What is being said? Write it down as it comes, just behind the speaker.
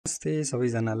नमस्ते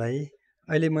सबैजनालाई।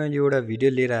 अहिले मैले एउटा भिडियो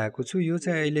लिएर आएको छु। यो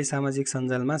चाहिँ अहिले सामाजिक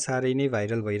सञ्जालमा सारै नै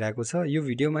भाइरल भइरहेको छ। यो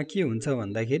भिडियोमा के हुन्छ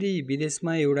भन्दाखेरि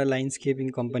विदेशमा एउटा ल्यान्डस्केपिङ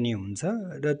कम्पनी हुन्छ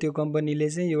र त्यो कम्पनीले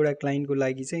चाहिँ एउटा क्लाइन्टको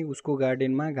लागि चाहिँ उसको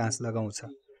गार्डनमा घाँस लगाउँछ।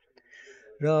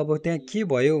 र अब त्यहाँ के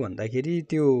भयो भन्दाखेरि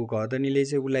त्यो घरधनीले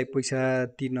चाहिँ उसलाई पैसा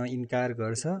तिर्न इन्कार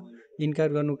गर्छ। इन्कार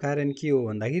गर्नु कारण के हो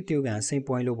भन्दाखेरि त्यो घाँस चाहिँ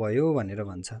पहेँलो भयो भनेर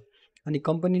भन्छ। अनि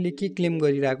कम्पनीले के क्लेम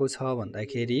गरिरहेको छ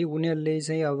भन्दाखेरि उनीहरूले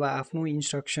चाहिँ अब आफ्नो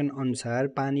इन्स्ट्रक्सन अनुसार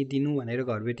पानी दिनु भनेर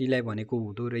घरबेटीलाई भनेको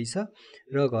हुँदो रहेछ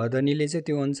र घरधनीले चाहिँ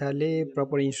त्यो अनुसारले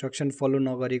प्रपर इन्स्ट्रक्सन फलो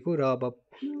नगरेको र अब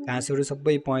घाँसहरू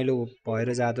सबै पहेँलो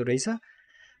भएर जाँदो रहेछ।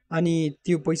 अनि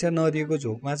त्यो पैसा नदिएको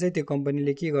झोकमा चाहिँ त्यो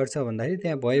कम्पनीले के गर्छ भन्दाखेरि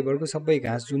त्यहाँ भएभरको सबै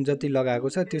घाँस जुन जति लगाएको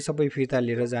छ त्यो सबै फिर्ता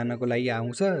लिएर जानको लागि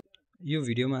आउँछ। यो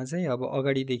भिडियोमा चाहिँ अब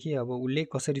अगाडिदेखि अब उसले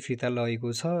कसरी फिर्ता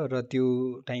लगेको छ र त्यो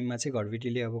टाइममा चाहिँ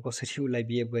घरबेटीले अब कसरी उसलाई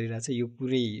बिहेभ गरिरहेछ यो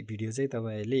पुरै भिडियो चाहिँ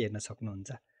तपाईहरुले हेर्न सक्नुहुन्छ।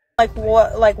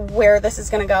 Like where this is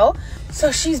gonna go.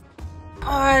 So she's, oh,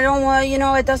 I don't want, you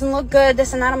know, it doesn't look good,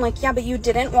 this and that. I'm like, yeah, but you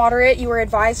didn't water it. You were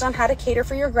advised on how to cater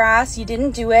for your grass. You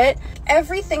didn't do it.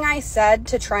 Everything I said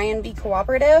to try and be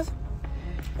cooperative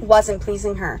wasn't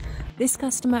pleasing her. This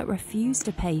customer refused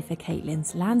to pay for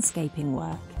Caitlin's landscaping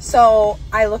work. So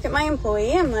I look at my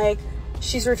employee, I'm like,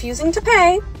 she's refusing to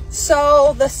pay.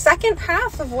 So the second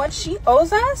half of what she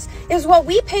owes us is what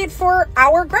we paid for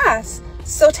our grass.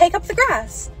 So take up the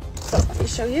grass. So let me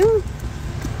show you.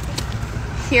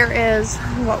 Here is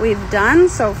what we've done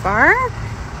so far.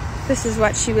 This is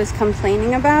what she was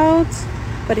complaining about.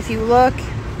 But if you look,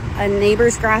 a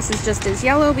neighbor's grass is just as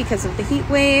yellow because of the heat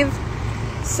wave.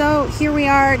 So here we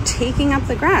are taking up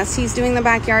the grass. He's doing the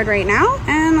backyard right now,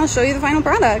 and I'll show you the final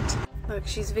product. Look,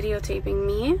 she's videotaping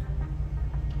me,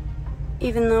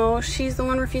 even though she's the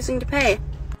one refusing to pay.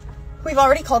 We've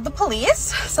already called the police,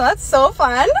 so that's so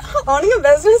fun. Owning a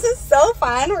business is so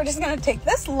fun. We're just gonna take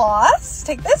this loss,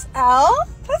 take this L.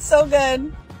 That's so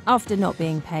good. After not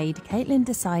being paid, Caitlin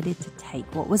decided to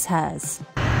take what was hers.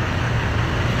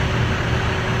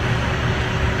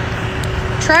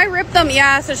 Try rip them,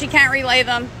 yeah, so she can't relay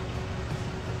them.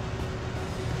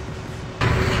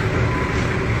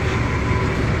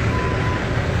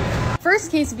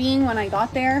 First case being when I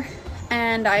got there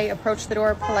and I approached the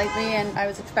door politely and I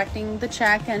was expecting the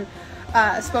check and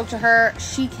spoke to her,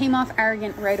 she came off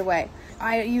arrogant right away.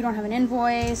 You don't have an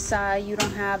invoice, you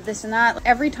don't have this and that.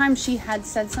 Every time she had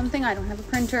said something, I don't have a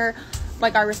printer,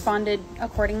 like I responded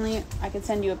accordingly. I could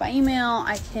send you it by email,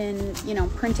 I can, you know,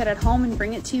 print it at home and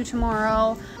bring it to you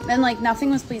tomorrow. And like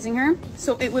nothing was pleasing her.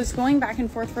 So it was going back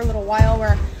and forth for a little while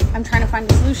where I'm trying to find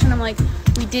a solution. I'm like,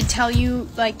 we did tell you,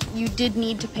 like, you did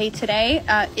need to pay today.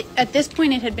 At this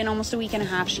point, it had been almost a week and a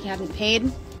half she hadn't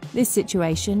paid. This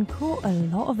situation caught a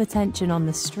lot of attention on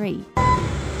the street.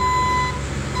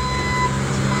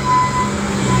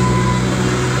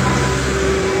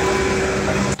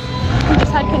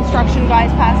 Had construction guys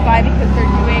pass by because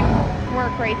they're doing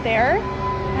work right there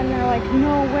and they're like,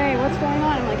 no way, what's going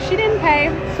on? I'm like, she didn't pay,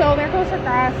 so there goes her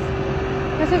grass.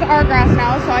 This is our grass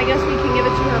now, so I guess we can give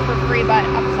it to her for free, but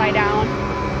upside down.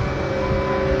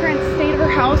 Current state of her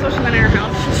house. Oh, she went in her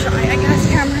house. She's shy, I guess.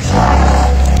 Camera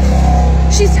shy.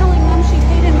 She's telling them she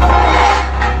paid in full.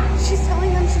 She's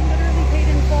telling them she literally paid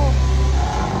in full.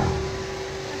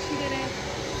 But she didn't.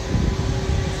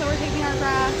 So we're taking our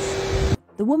grass.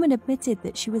 The woman admitted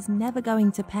that she was never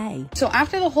going to pay. So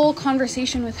after the whole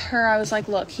conversation with her, I was like,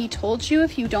 look, he told you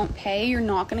if you don't pay, you're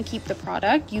not going to keep the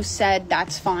product. You said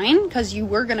that's fine because you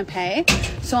were going to pay.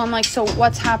 So I'm like, so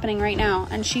what's happening right now?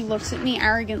 And she looks at me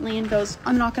arrogantly and goes,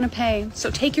 I'm not going to pay.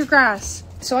 So take your grass.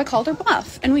 So I called her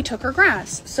bluff and we took her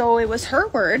grass. So it was her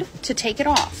word to take it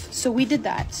off. So we did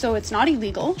that. So it's not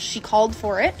illegal. She called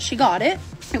for it. She got it.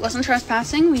 It wasn't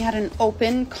trespassing. We had an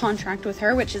open contract with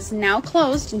her, which is now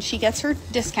closed, and she gets her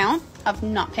discount of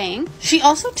not paying. She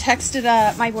also texted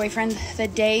my boyfriend the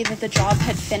day that the job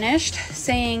had finished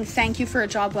saying thank you for a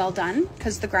job well done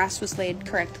because the grass was laid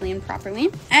correctly and properly.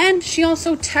 And she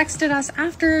also texted us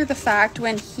after the fact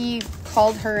when he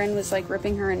called her and was like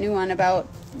ripping her a new one about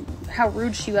how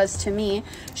rude she was to me.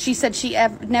 She said she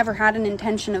never had an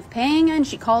intention of paying and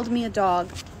she called me a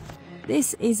dog.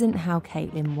 This isn't how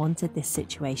Caitlin wanted this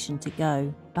situation to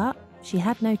go, but she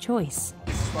had no choice.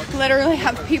 Literally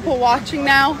have people watching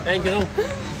now. Thank you.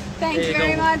 Thank you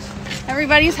very much.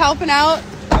 Everybody's helping out.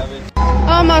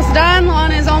 Almost done.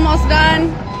 Lawn is almost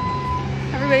done.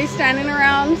 Everybody's standing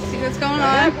around, see what's going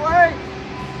on.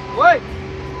 Wait.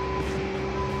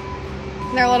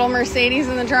 Their little Mercedes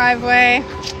in the driveway.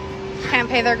 Can't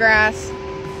pay their grass.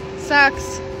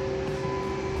 Sucks.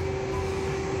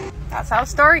 That's how the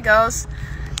story goes.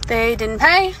 They didn't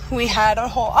pay. We had a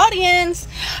whole audience,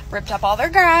 ripped up all their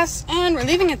grass, and we're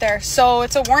leaving it there. So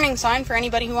it's a warning sign for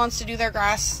anybody who wants to do their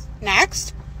grass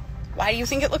next. Why do you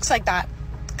think it looks like that?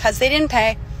 Because they didn't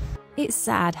pay. It's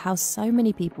sad how so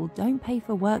many people don't pay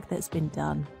for work that's been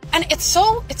done. And it's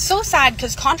so sad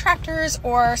because contractors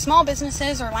or small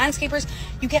businesses or landscapers,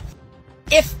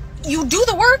 if you do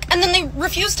the work and then they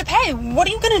refuse to pay, what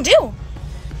are you going to do?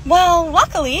 Well,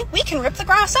 luckily, we can rip the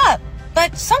grass up.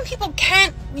 But some people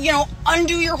can't,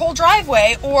 undo your whole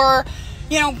driveway or,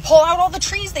 pull out all the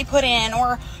trees they put in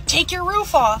or take your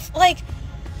roof off. Like,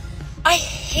 I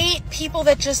hate people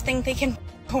that just think they can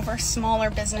over smaller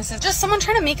businesses. Just someone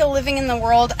trying to make a living in the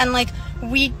world, and like,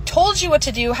 we told you what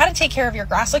to do, how to take care of your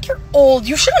grass. Like, you're old.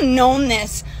 You should have known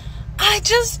this. I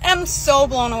just am so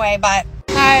blown away, but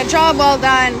job well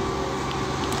done.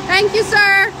 Thank you,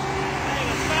 sir.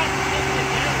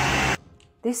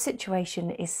 This situation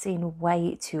is seen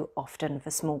way too often for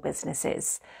small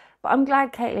businesses, but I'm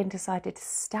glad Caitlin decided to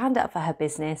stand up for her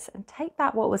business and take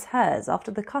back what was hers after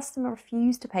the customer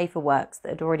refused to pay for works that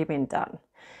had already been done.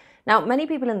 Now, many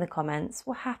people in the comments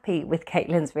were happy with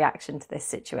Caitlin's reaction to this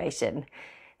situation.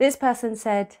 This person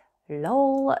said,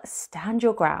 "Lol, stand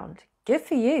your ground. Good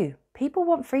for you. People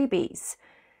want freebies."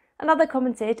 Another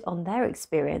commented on their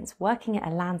experience working at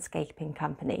a landscaping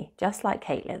company, just like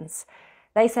Caitlin's.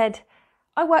 They said,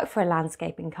 "I work for a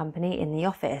landscaping company in the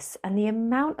office, and the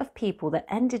amount of people that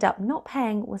ended up not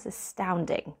paying was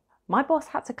astounding. My boss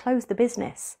had to close the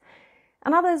business."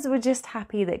 And others were just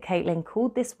happy that Caitlin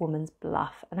called this woman's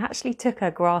bluff and actually took her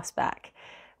grass back.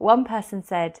 One person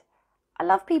said, "I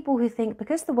love people who think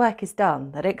because the work is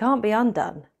done that it can't be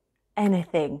undone.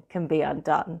 Anything can be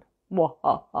undone."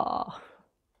 Wahaha.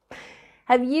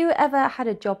 Have you ever had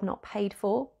a job not paid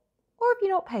for? Or have you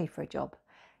not paid for a job?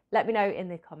 Let me know in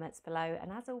the comments below.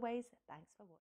 And as always, thanks for watching.